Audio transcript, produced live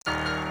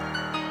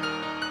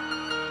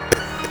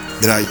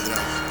G'day,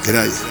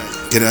 g'day,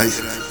 g'day,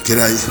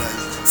 g'day.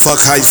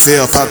 Fuck how you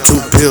feel about 2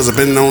 pills. I've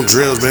been on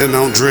drills,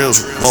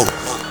 Whoa,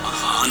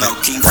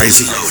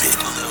 crazy.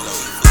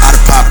 I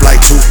done pop like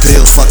 2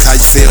 pills. Fuck how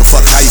you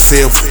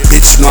feel,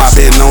 Bitch, you know I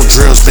been on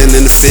drills, been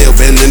in the field.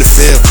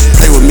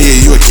 Play with me or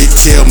you will get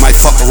killed. Might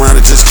fuck around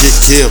and just get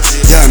killed.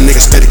 Young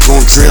niggas steady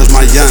going drills.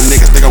 My young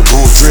niggas, they gon' go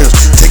on drills.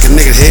 Take a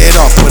nigga head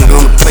off, put it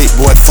on the plate,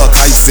 boy. Fuck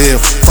how you feel.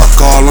 Fuck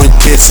all on your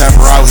bitch, have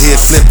her out here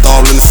flipped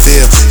all in the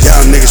field.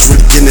 Y'all niggas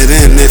really getting it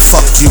in, man.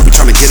 Fuck you, we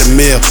tryna get a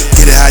meal.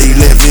 Get it how you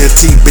live,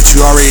 VNT, bitch,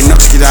 you already know.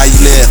 Get it how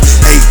you live.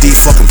 AD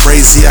fucking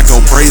BRAZY, I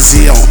go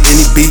BRAZY on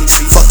any beat.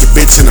 Fuck your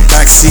bitch in the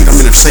backseat, I'm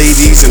in a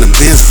Mercedes in a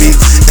Benz beat.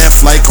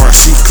 F like or a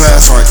C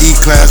class or E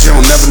class, you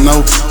don't never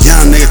know.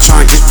 Young nigga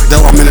tryna get the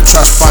dough, I'm in a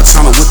trap spot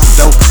tryna whip the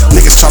dough.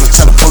 Niggas tryna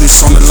tell the police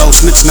on the low,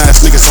 snitching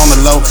ass niggas on the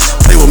low.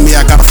 Play with me,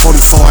 I got a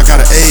 44, I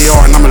got an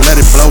AR, and I'ma let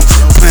it blow.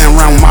 Playing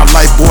around with my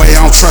life, boy, I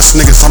don't trust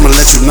niggas, I'ma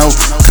let you know.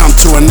 Come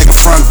to a nigga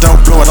front door,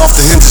 blow it off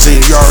the hinges, and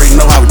you already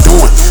know how we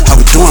doing.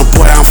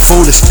 Boy, I'm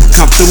foolish.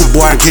 Come through,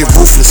 boy, I get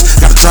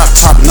ruthless. Got a drop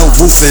top, no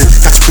roofing.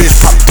 Got your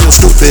bitch pop, feel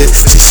stupid.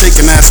 She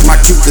shaking ass on my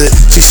cupid.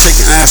 She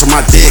shaking ass on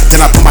my dick.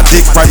 Then I put my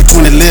dick right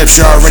between the lips.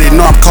 You already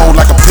know I'm cold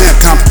like a pimp.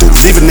 Come through,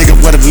 leave a nigga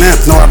with a limp.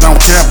 No, I don't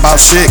care about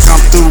shit.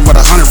 Come through with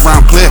a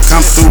 100-round clip.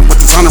 Come through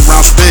with this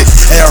 100-round stick.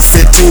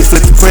 AR-15,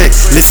 flip it quick.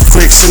 Lift it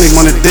quick, send him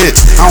on the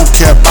ditch. I don't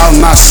care about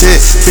not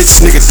shit.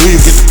 Bitch, nigga, do you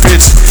get the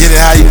pitch? Get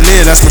it how you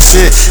live, that's my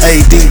shit.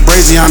 AD,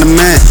 BRAZY on the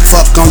man.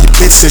 Fuck on your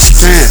bitch since you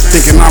can.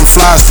 Thinking I'm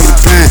flies for the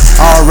pen.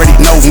 I already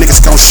know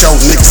niggas gon' show,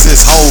 niggas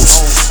is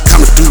hoes.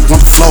 Coming through on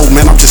the flow,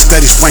 man, I'm just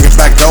steady swinging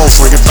back doors,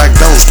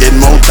 getting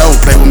more dope.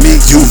 Play with me,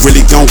 you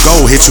really gon' go.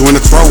 Hit you in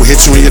the throat, hit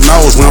you in your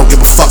nose. We don't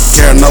give a fuck,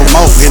 care no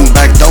more. Hitting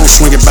back doors,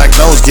 swinging back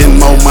doors, getting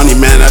more money,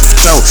 man, at the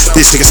show.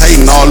 These niggas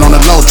hating all on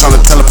the low, trying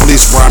to tell the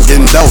police where I'm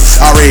getting dope.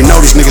 I already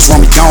know these niggas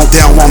want me gone,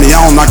 they don't want me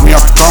on, knock me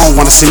off the throne,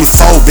 wanna see me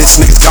fold. Bitch,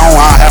 niggas gone,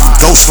 I have a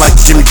ghost like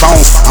Jimmy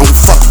Bones. I don't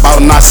fuck about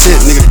not shit,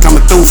 nigga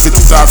coming through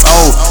 55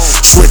 old.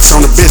 Switch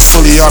on the bitch,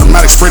 fully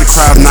automatic, spray the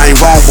crowd, and I ain't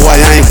wrong, boy,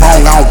 I ain't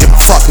wrong. I don't give a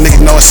fuck,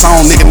 nigga know it's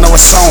on,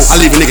 I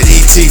leave a nigga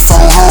ET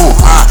phone home.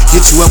 I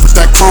hit you up with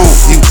that chrome.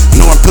 You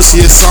know I'm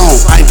pussy is on.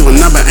 I ain't doing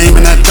nothing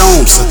aiming at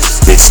domes.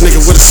 Bitch nigga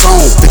with a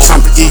song. Bitch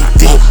I'm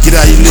ED. Get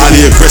out you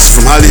live.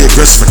 Highly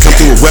aggressive. I come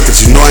through with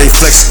weapons. You know I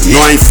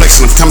ain't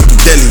flexing. I'm coming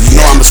through deadly.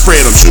 You know I'm a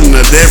spread. I'm shooting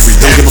at every.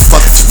 Don't give a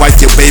fuck if you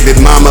wife your baby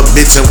mama,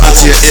 bitch, your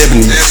auntie or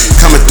ebony.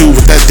 Coming through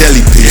with that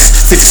deli piece.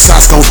 50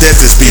 shots gon' death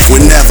this beef.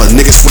 Whenever,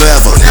 niggas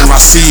whatever. If I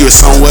see you,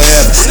 it's on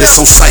wherever. It's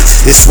on sight,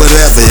 it's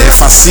whatever.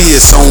 If I see you,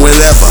 it's on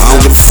whatever. I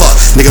don't give a fuck,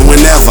 nigga,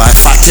 whenever.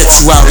 If I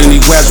catch you out any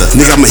weather,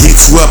 nigga, I'ma heat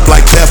you up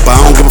like pepper. I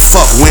don't give a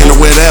fuck when or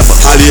whatever.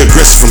 Highly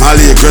aggressive. I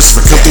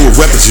come through with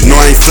weapons. You know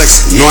I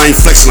ain't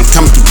flexing. I'm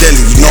coming through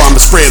deadly. You know I'm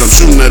a spread. I'm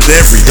shooting at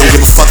every. Don't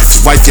give a fuck if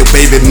you wife your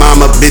baby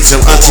mama, bitch, your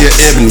auntie or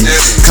ebony.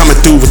 Coming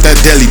through with that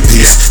deli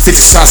piece. 50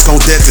 shots gon'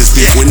 death this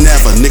beef.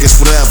 Whenever, niggas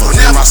whatever.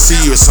 If I see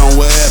you, it's on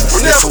wherever.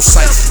 It's on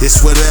sight,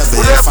 it's whatever.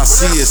 If I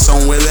see you, it's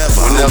on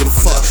whatever. I don't give a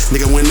fuck,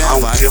 nigga,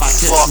 whenever. If I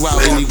catch you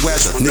out any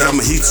weather, nigga,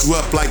 I'ma heat you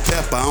up like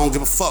pepper. I don't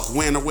give a fuck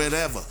when or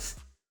whatever.